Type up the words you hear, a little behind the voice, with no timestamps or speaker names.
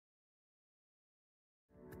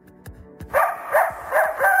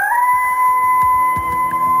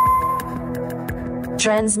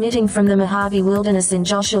Transmitting from the Mojave Wilderness in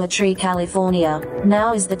Joshua Tree, California,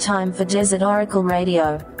 now is the time for Desert Oracle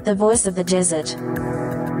Radio, the voice of the desert.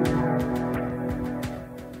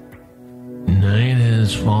 Night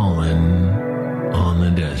has fallen on the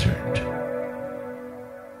desert.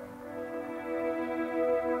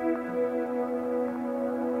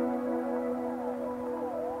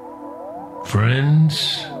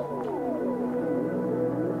 Friends,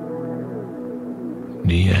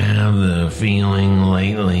 do you have the feeling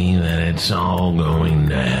lately that it's all going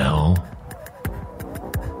to hell?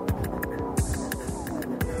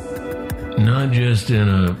 Not just in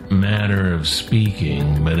a matter of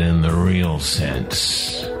speaking, but in the real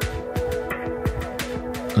sense.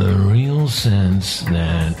 The real sense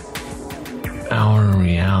that our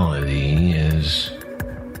reality is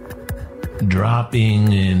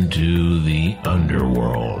dropping into the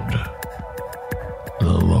underworld,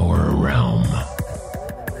 the lower realm.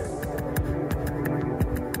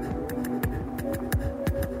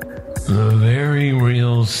 The very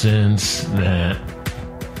real sense that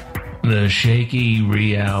the shaky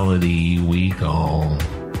reality we call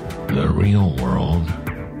the real world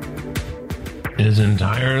is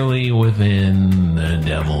entirely within the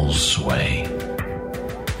devil's sway.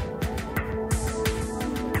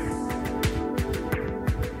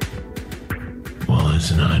 Well,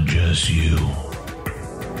 it's not just you.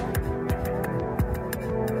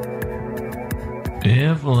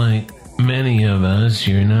 If, like many of us,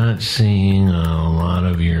 you're not seeing a lot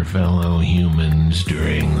of your fellow humans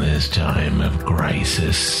during this time of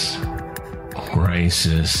crisis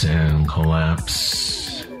and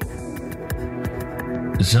collapse,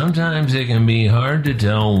 sometimes it can be hard to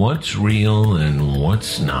tell what's real and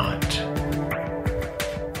what's not.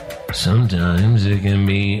 Sometimes it can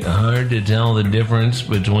be hard to tell the difference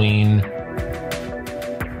between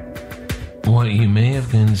what you may have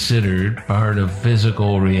considered part of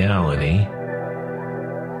physical reality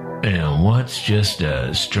and what's just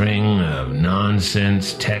a string of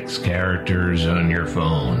nonsense text characters on your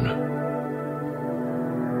phone.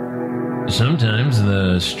 Sometimes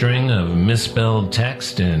the string of misspelled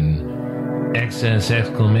text and excess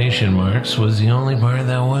exclamation marks was the only part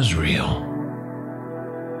that was real.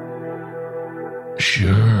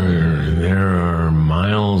 Sure, there are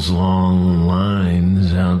miles-long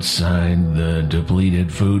lines outside the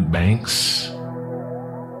depleted food banks.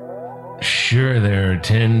 Sure, there are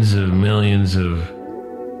tens of millions of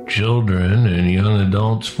children and young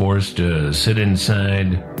adults forced to sit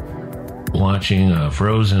inside watching a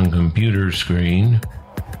frozen computer screen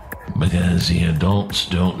because the adults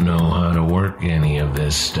don't know how to work any of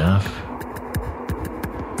this stuff.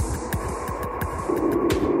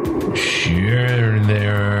 Sure,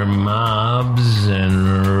 there are mobs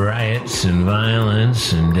and riots and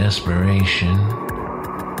violence and desperation.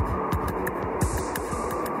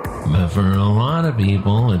 But for a lot of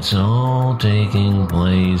people, it's all taking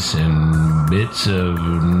place in bits of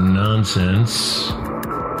nonsense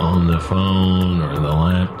on the phone or the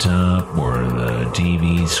laptop or the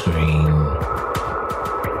TV screen.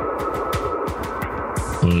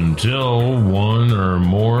 Until one or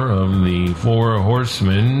more of the four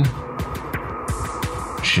horsemen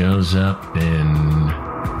shows up in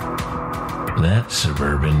that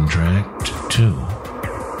suburban tract too.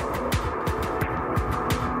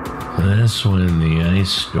 That's when the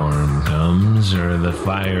ice storm comes, or the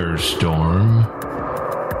firestorm,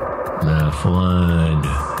 the flood,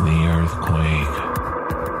 the earthquake.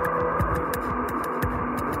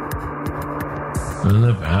 When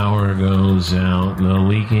the power goes out, the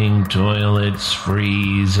leaking toilets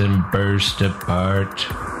freeze and burst apart.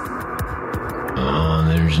 Oh,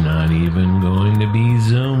 there's not even going to be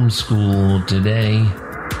Zoom school today.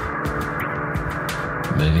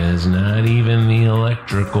 Because not even the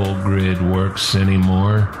electrical grid works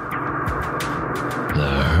anymore.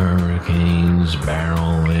 The hurricanes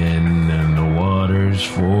barrel in and the water's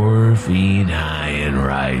 4 feet high and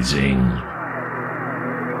rising.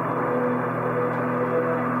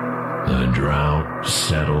 The drought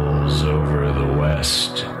settles over the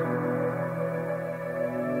west.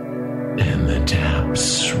 And the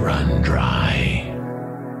taps run dry.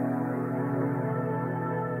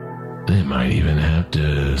 They might even have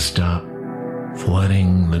to stop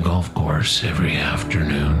flooding the golf course every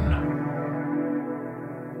afternoon.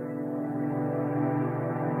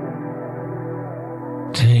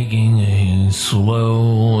 Taking a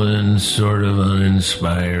slow and sort of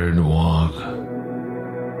uninspired walk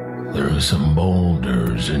through some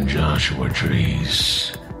boulders and Joshua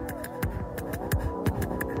trees.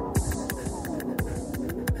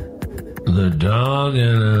 The dog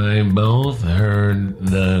and I both heard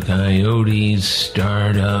the coyotes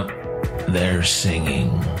start up they're singing.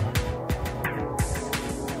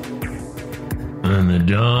 And the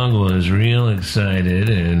dog was real excited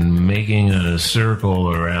and making a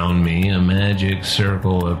circle around me, a magic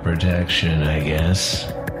circle of protection, I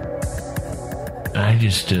guess. I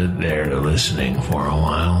just stood there listening for a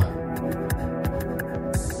while.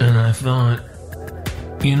 And I thought,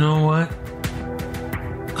 you know what?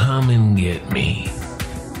 Come and get me.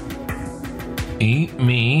 Eat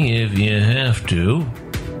me if you have to.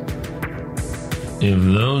 If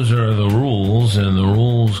those are the rules, and the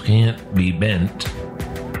rules can't be bent.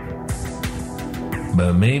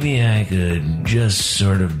 But maybe I could just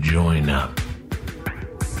sort of join up.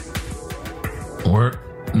 Work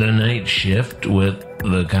the night shift with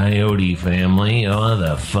the Coyote family. Oh,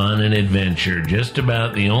 the fun and adventure. Just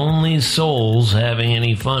about the only souls having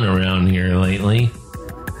any fun around here lately.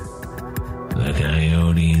 The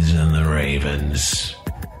Coyotes and the Ravens.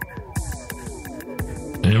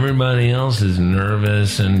 Everybody else is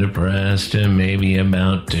nervous and depressed and maybe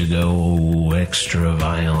about to go extra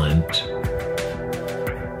violent.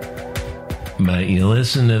 But you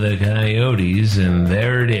listen to the Coyotes and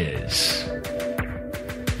there it is.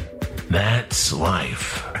 That's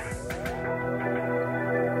life.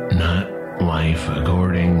 Not life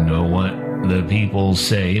according to what the people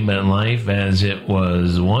say, but life as it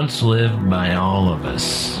was once lived by all of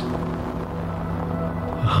us.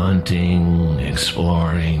 Hunting,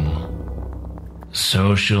 exploring,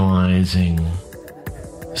 socializing,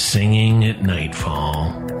 singing at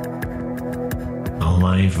nightfall. A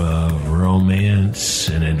life of romance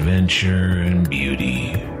and adventure and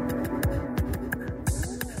beauty.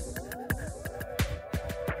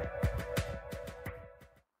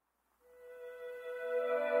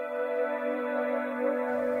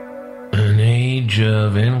 An age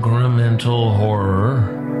of incremental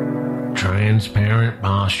horror. Transparent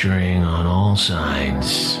posturing on all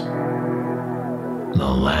sides. The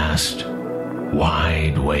last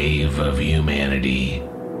wide wave of humanity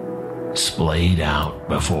splayed out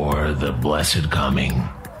before the blessed coming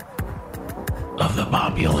of the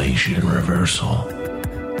population reversal.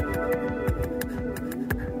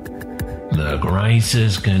 The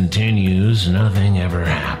crisis continues, nothing ever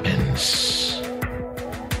happens.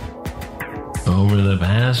 Over the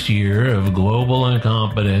past year of global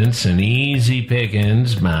incompetence and easy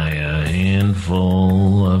pickings by a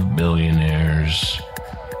handful of billionaires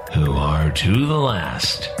who are to the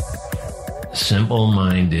last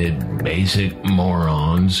simple-minded, basic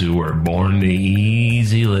morons who were born to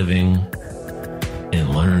easy living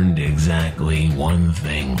and learned exactly one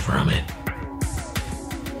thing from it.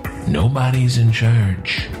 Nobody's in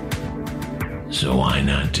charge, so why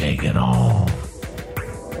not take it all?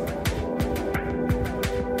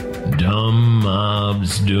 Dumb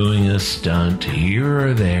mobs doing a stunt here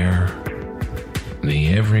or there, the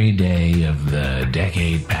everyday of the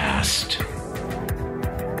decade past.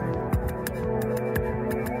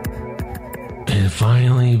 It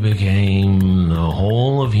finally became the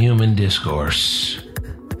whole of human discourse,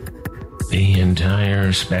 the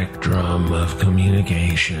entire spectrum of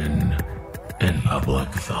communication and public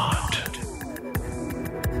thought.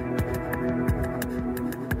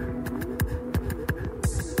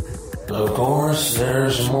 Of course,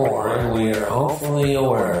 there's more, and we are hopefully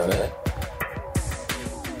aware of it.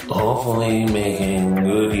 Hopefully making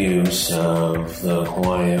good use of the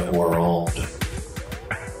quiet world.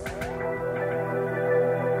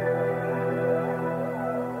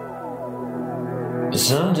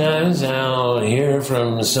 Sometimes I'll hear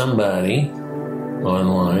from somebody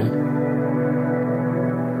online,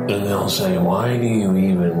 and they'll say, "Why do you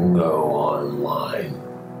even go online?"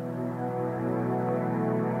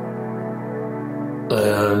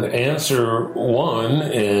 And answer one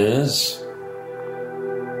is,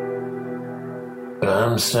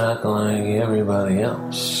 I'm stuck like everybody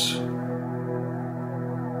else.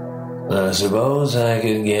 I suppose I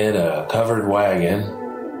could get a covered wagon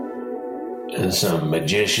and some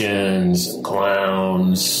magicians and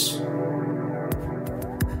clowns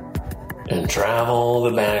and travel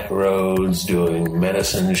the back roads doing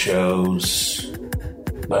medicine shows.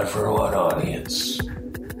 But for what audience?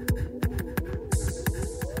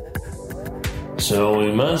 So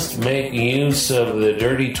we must make use of the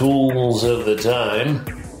dirty tools of the time.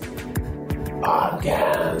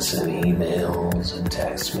 Podcasts and emails and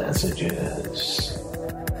text messages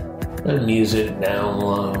and music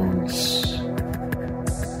downloads.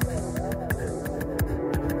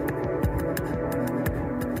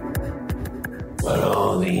 But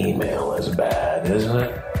oh, the email is bad, isn't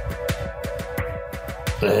it?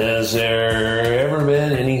 Has there ever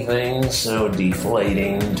been anything so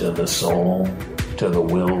deflating to the soul, to the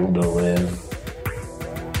will to live?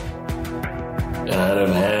 out of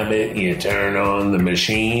habit, you turn on the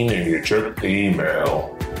machine and you check the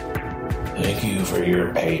email. Thank you for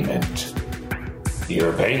your payment.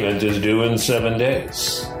 Your payment is due in 7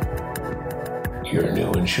 days. Your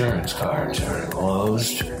new insurance cards are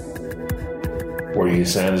enclosed. Were you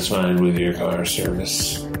satisfied with your car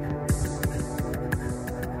service?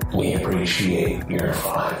 We appreciate your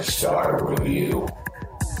 5-star review.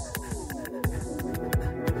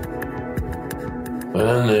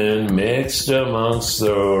 And then mixed amongst the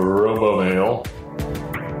robomail,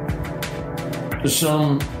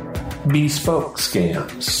 some bespoke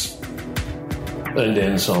scams and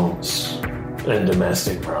insults and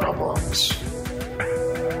domestic problems.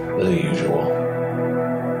 The usual.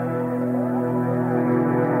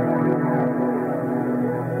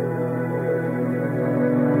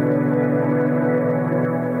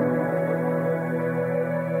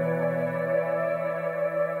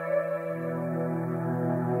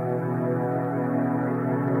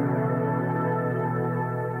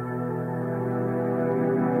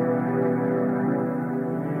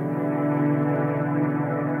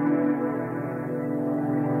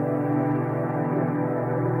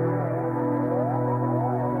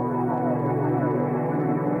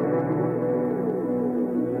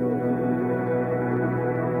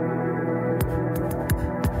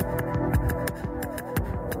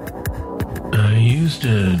 I used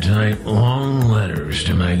to type long letters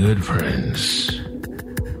to my good friends,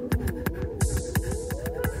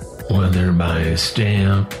 whether by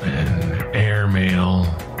stamp and airmail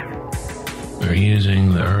or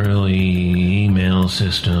using the early email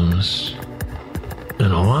systems,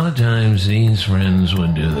 and a lot of times these friends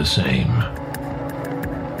would do the same.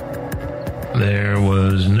 There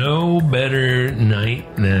was no better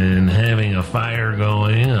night than having a fire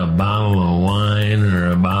going, a bottle of wine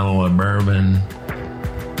or a bottle of bourbon,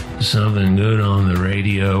 something good on the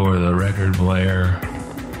radio or the record player,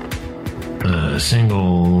 a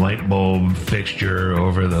single light bulb fixture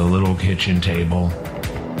over the little kitchen table.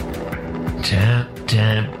 Tap,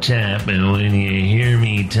 tap, tap, and when you hear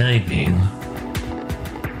me typing,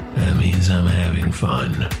 that means I'm having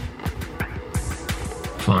fun.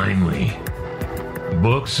 Finally,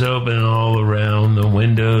 books open all around, the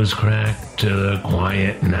windows cracked to the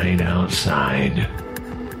quiet night outside.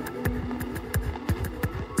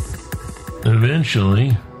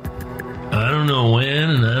 Eventually, I don't know when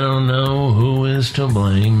and I don't know who is to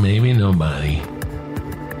blame, maybe nobody.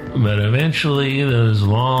 But eventually those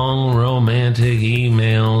long romantic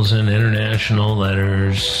emails and international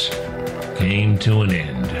letters came to an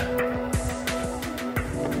end.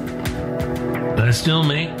 I still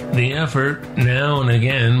make the effort now and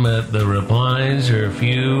again, but the replies are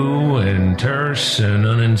few and terse and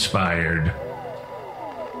uninspired.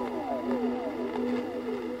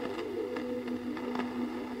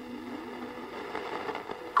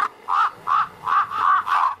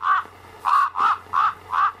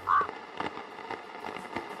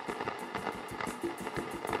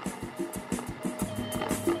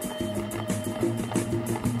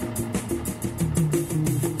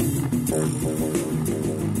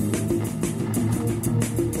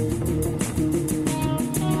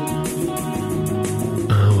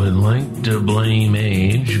 To blame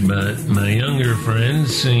age, but my younger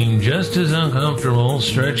friends seem just as uncomfortable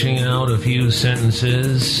stretching out a few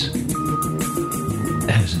sentences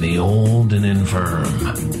as the old and infirm.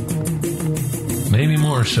 Maybe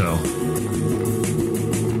more so.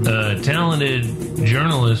 A talented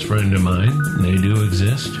journalist friend of mine, they do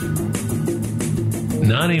exist,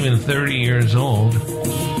 not even 30 years old,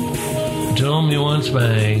 told me once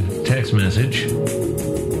by text message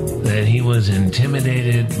that he was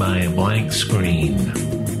intimidated by a blank screen.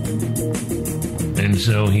 And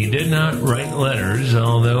so he did not write letters,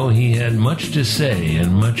 although he had much to say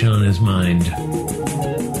and much on his mind.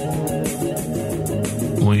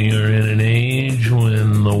 We are in an age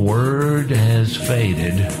when the word has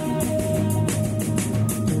faded.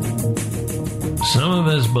 Some of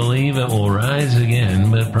us believe it will rise again,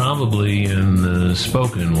 but probably in the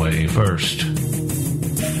spoken way first.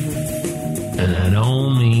 And I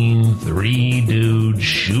don't mean 3 dudes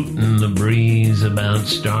shooting the breeze about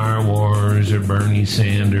Star Wars or Bernie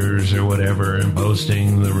Sanders or whatever and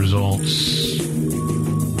posting the results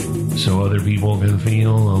so other people can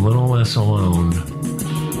feel a little less alone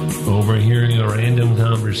overhearing a random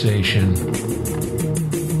conversation.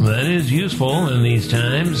 That is useful in these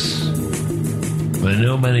times, but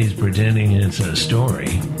nobody's pretending it's a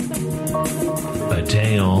story, a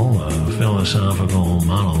tale, a philosophical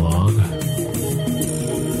monologue,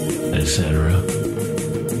 etc.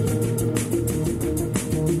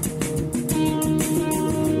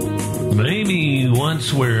 Maybe one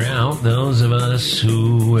once we're out, those of us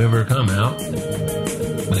who ever come out,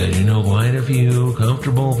 because you know quite a few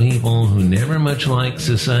comfortable people who never much like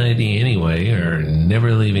society anyway are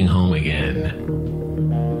never leaving home again.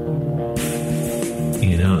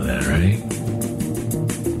 You know that, right?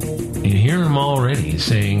 You hear them already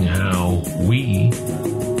saying how we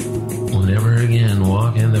will never again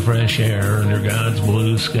walk in the fresh air under God's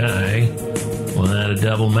blue sky without a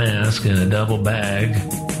double mask and a double bag.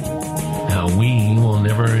 How we will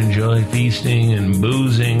never enjoy feasting and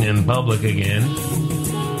boozing in public again.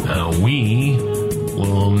 How we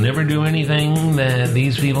will never do anything that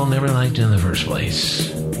these people never liked in the first place.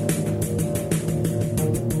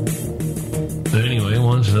 But anyway,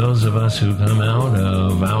 once those of us who come out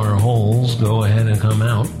of our holes go ahead and come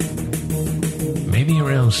out, maybe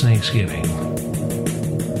around Thanksgiving,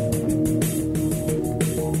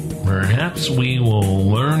 perhaps we will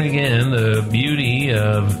learn again the beauty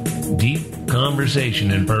of deep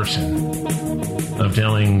conversation in person, of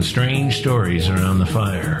telling strange stories around the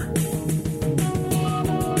fire,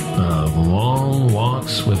 of long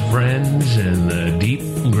walks with friends in the deep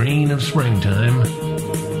green of springtime,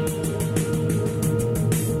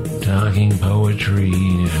 talking poetry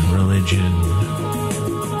and religion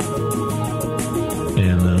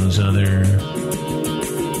and those other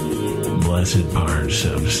blessed parts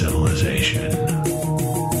of civilization.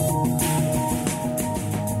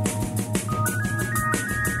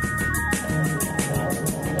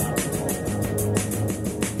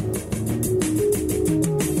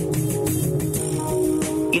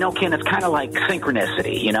 You know, Ken, it's kind of like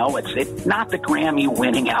synchronicity, you know? It's not the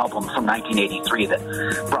Grammy-winning album from 1983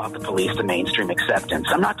 that brought the Police to mainstream acceptance.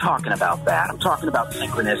 I'm not talking about that. I'm talking about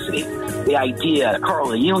synchronicity. The idea, the Carl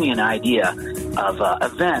Jungian idea of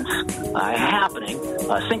events happening,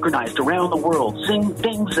 synchronized around the world,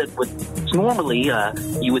 things that would normally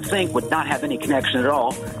you would think would not have any connection at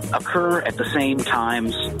all, occur at the same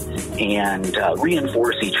times and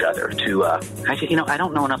reinforce each other to, I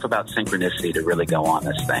don't know enough about synchronicity to really go on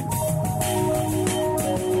this thing.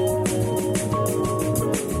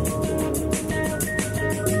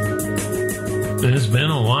 It's been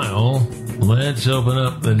a while. Let's open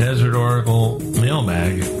up the Desert Oracle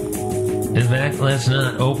mailbag. In fact, let's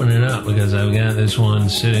not open it up because I've got this one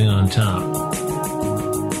sitting on top.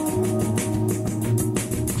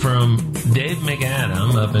 From Dave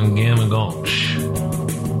McAdam up in Gamma Gulch.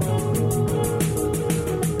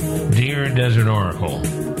 Dear Desert Oracle,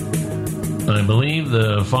 I believe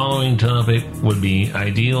the following topic would be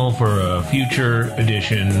ideal for a future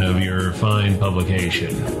edition of your fine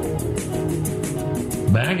publication.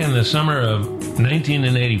 Back in the summer of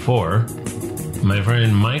 1984, my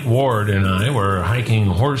friend Mike Ward and I were hiking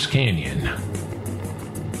Horse Canyon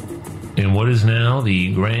in what is now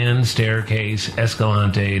the Grand Staircase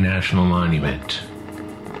Escalante National Monument.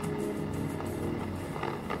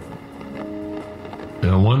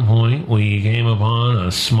 At one point, we came upon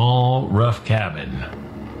a small, rough cabin.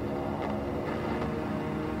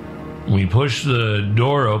 We pushed the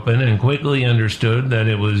door open and quickly understood that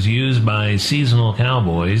it was used by seasonal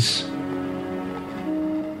cowboys,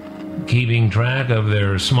 keeping track of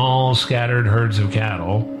their small, scattered herds of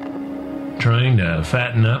cattle, trying to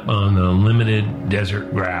fatten up on the limited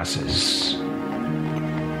desert grasses.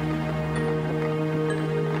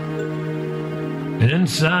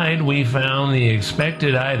 Inside, we found the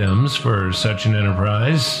expected items for such an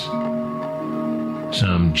enterprise.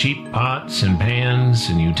 Some cheap pots and pans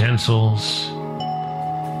and utensils,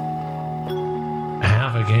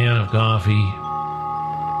 half a can of coffee,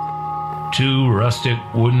 2 rustic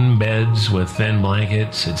wooden beds with thin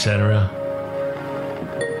blankets, etc.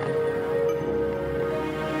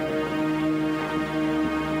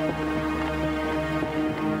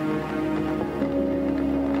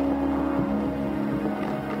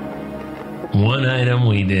 One item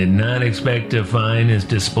we did not expect to find is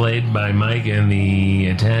displayed by Mike in the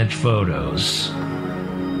attached photos.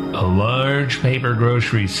 A large paper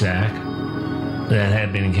grocery sack that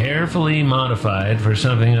had been carefully modified for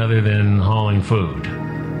something other than hauling food.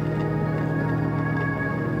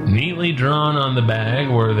 Neatly drawn on the bag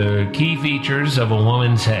were the key features of a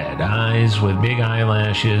woman's head: eyes with big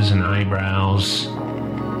eyelashes and eyebrows,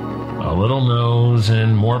 a little nose,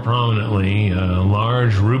 and more prominently, a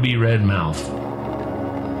large ruby red mouth.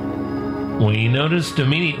 We noticed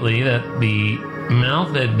immediately that the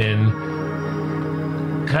mouth had been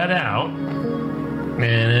cut out, and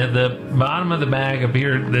at the bottom of the bag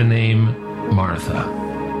appeared the name Martha.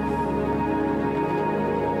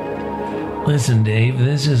 Listen, Dave,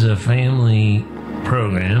 this is a family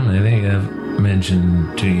program. I think I've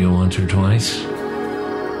mentioned to you once or twice.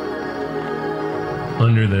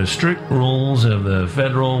 under the strict rules of the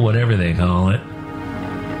federal, whatever they call it,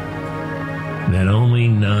 that only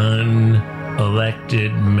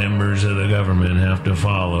non-elected members of the government have to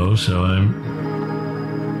follow, so I'm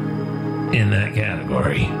in that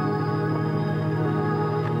category.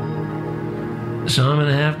 So I'm going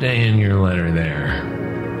to have to end your letter there.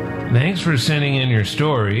 Thanks for sending in your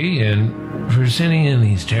story and for sending in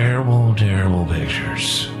these terrible, terrible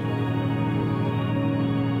pictures.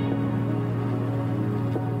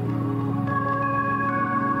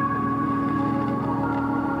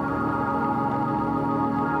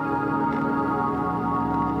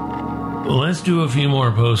 Let's do a few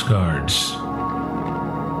more postcards.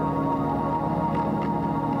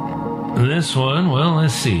 This one, well,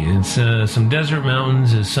 let's see. It's some desert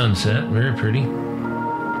mountains at sunset. Very pretty.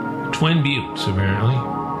 Twin Buttes, apparently.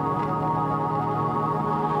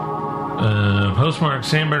 Postmark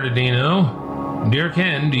San Bernardino. Dear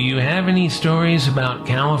Ken, do you have any stories about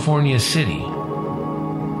California City?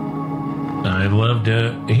 I'd love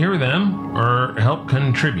to hear them or help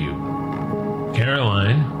contribute.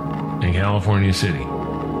 Caroline in California City.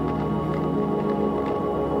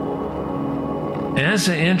 That's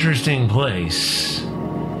an interesting place.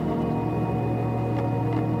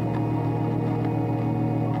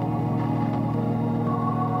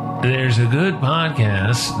 There's a good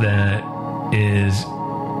podcast that is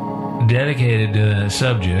dedicated to that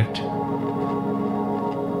subject.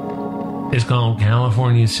 It's called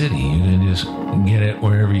California City. You can just get it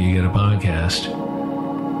wherever you get a podcast.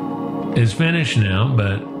 It's finished now,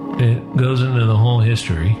 but it goes into the whole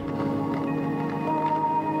history.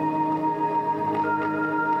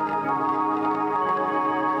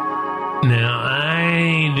 Now,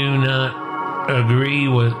 I do not agree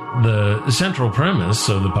with the central premise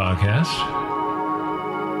of the podcast,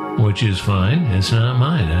 which is fine. It's not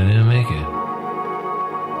mine. I didn't make it.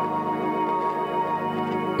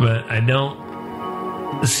 But I don't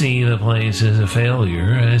see the place as a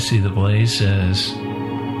failure. I see the place as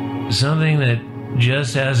something that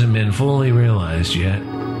just hasn't been fully realized yet.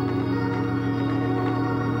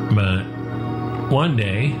 But one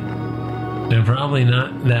day, and probably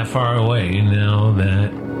not that far away now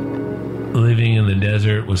that living in the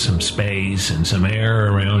desert with some space and some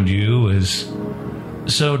air around you is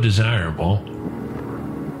so desirable.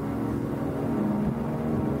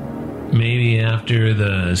 Maybe after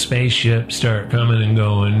the spaceships start coming and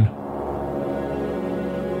going,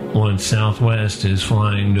 once Southwest is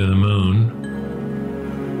flying to the moon,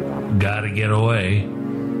 gotta get away.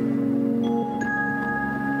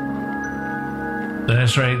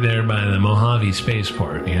 That's right there by the Mojave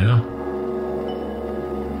Spaceport, you know?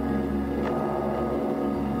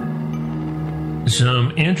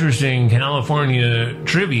 Some interesting California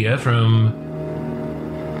trivia from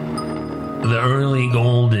the early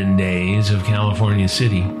golden days of California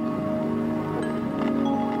City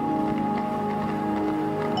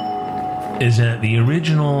is that the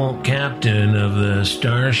original captain of the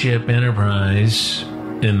Starship Enterprise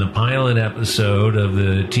in the pilot episode of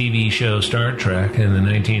the TV show Star Trek in the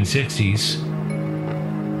 1960s,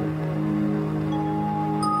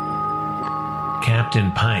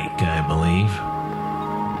 Captain Pike, I believe.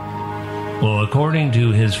 Well, according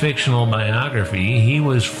to his fictional biography, he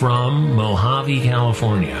was from Mojave,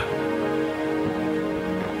 California.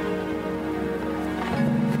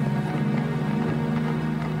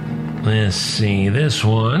 Let's see, this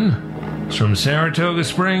one is from Saratoga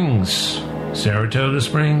Springs. Saratoga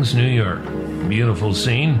Springs, New York. Beautiful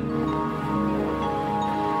scene.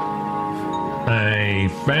 I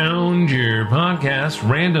found your podcast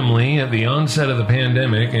randomly at the onset of the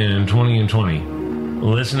pandemic in 2020.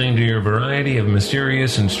 Listening to your variety of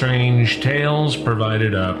mysterious and strange tales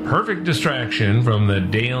provided a perfect distraction from the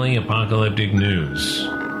daily apocalyptic news.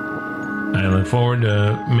 I look forward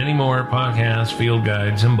to many more podcasts, field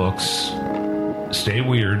guides, and books. Stay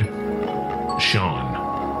weird. Sean.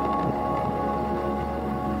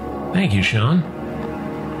 Thank you, Sean.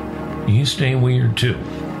 You stay weird, too.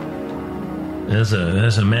 That's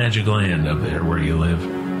a magic land up there where you live.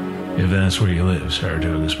 If that's where you live,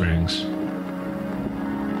 Saratoga Springs.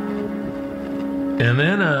 And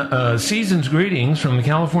then season's greetings from the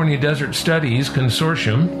California Desert Studies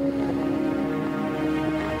Consortium.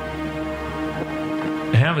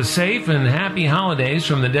 Have a safe and happy holidays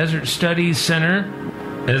from the Desert Studies Center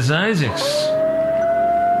as Isaacs.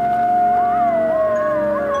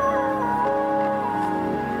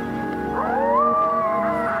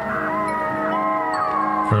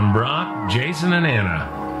 From Brock, Jason, and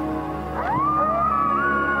Anna.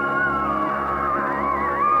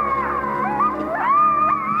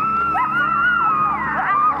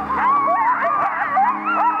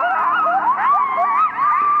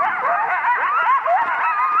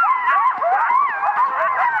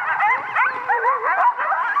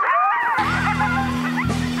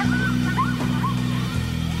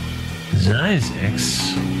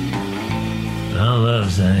 Zizix. I love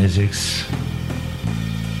Zizix.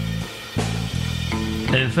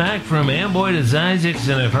 In fact, from Amboy to Zizix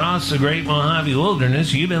and across the Great Mojave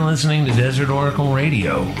Wilderness, you've been listening to Desert Oracle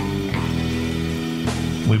Radio.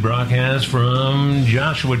 We broadcast from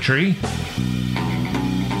Joshua Tree,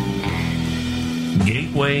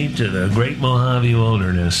 gateway to the Great Mojave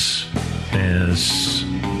Wilderness, as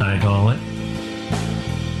I call it.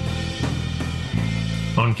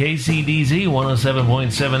 On KCDZ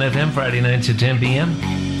 107.7 FM, Friday nights at 10 p.m.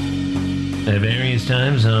 At various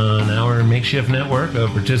times on our makeshift network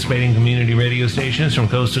of participating community radio stations from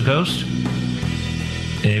coast to coast.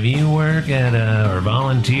 If you work at or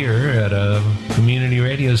volunteer at a community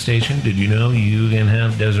radio station, did you know you can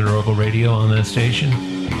have Desert Oracle Radio on that station?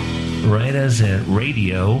 Write us at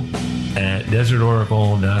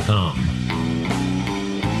radio@desertoracle.com.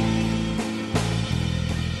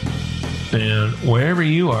 And wherever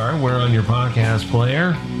you are, we're on your podcast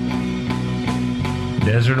player,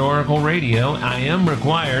 Desert Oracle Radio. I am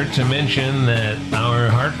required to mention that our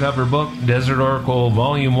hardcover book, Desert Oracle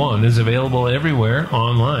Volume 1, is available everywhere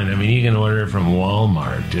online. I mean, you can order it from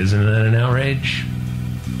Walmart. Isn't that an outrage?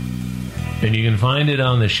 And you can find it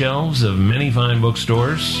on the shelves of many fine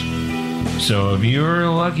bookstores. So if you're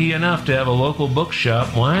lucky enough to have a local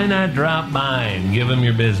bookshop, why not drop by and give them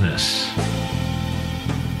your business?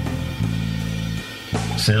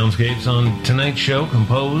 Soundscapes on tonight's show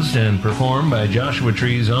composed and performed by Joshua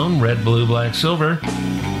Tree's own Red, Blue, Black, Silver.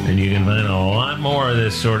 And you can find a lot more of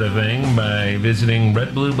this sort of thing by visiting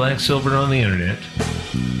Red, Blue, Black, Silver on the internet,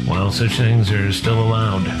 while such things are still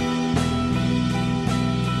allowed.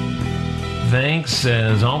 Thanks,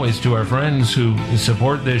 as always, to our friends who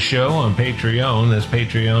support this show on Patreon. That's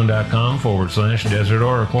patreon.com/Desert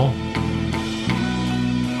Oracle.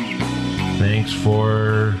 Thanks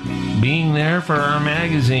for being there for our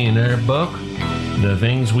magazine, our book, the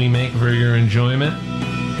things we make for your enjoyment.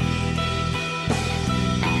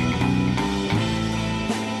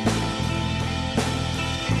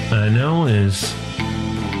 I know is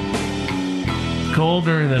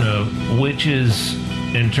colder than a witch's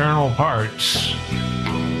internal parts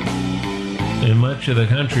in much of the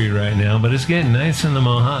country right now, but it's getting nice in the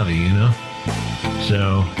Mojave, you know?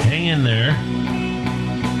 So hang in there.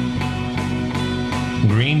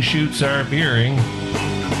 Green shoots are appearing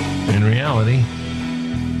in reality.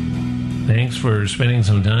 Thanks for spending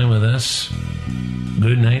some time with us.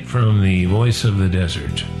 Good night from the voice of the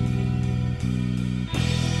desert.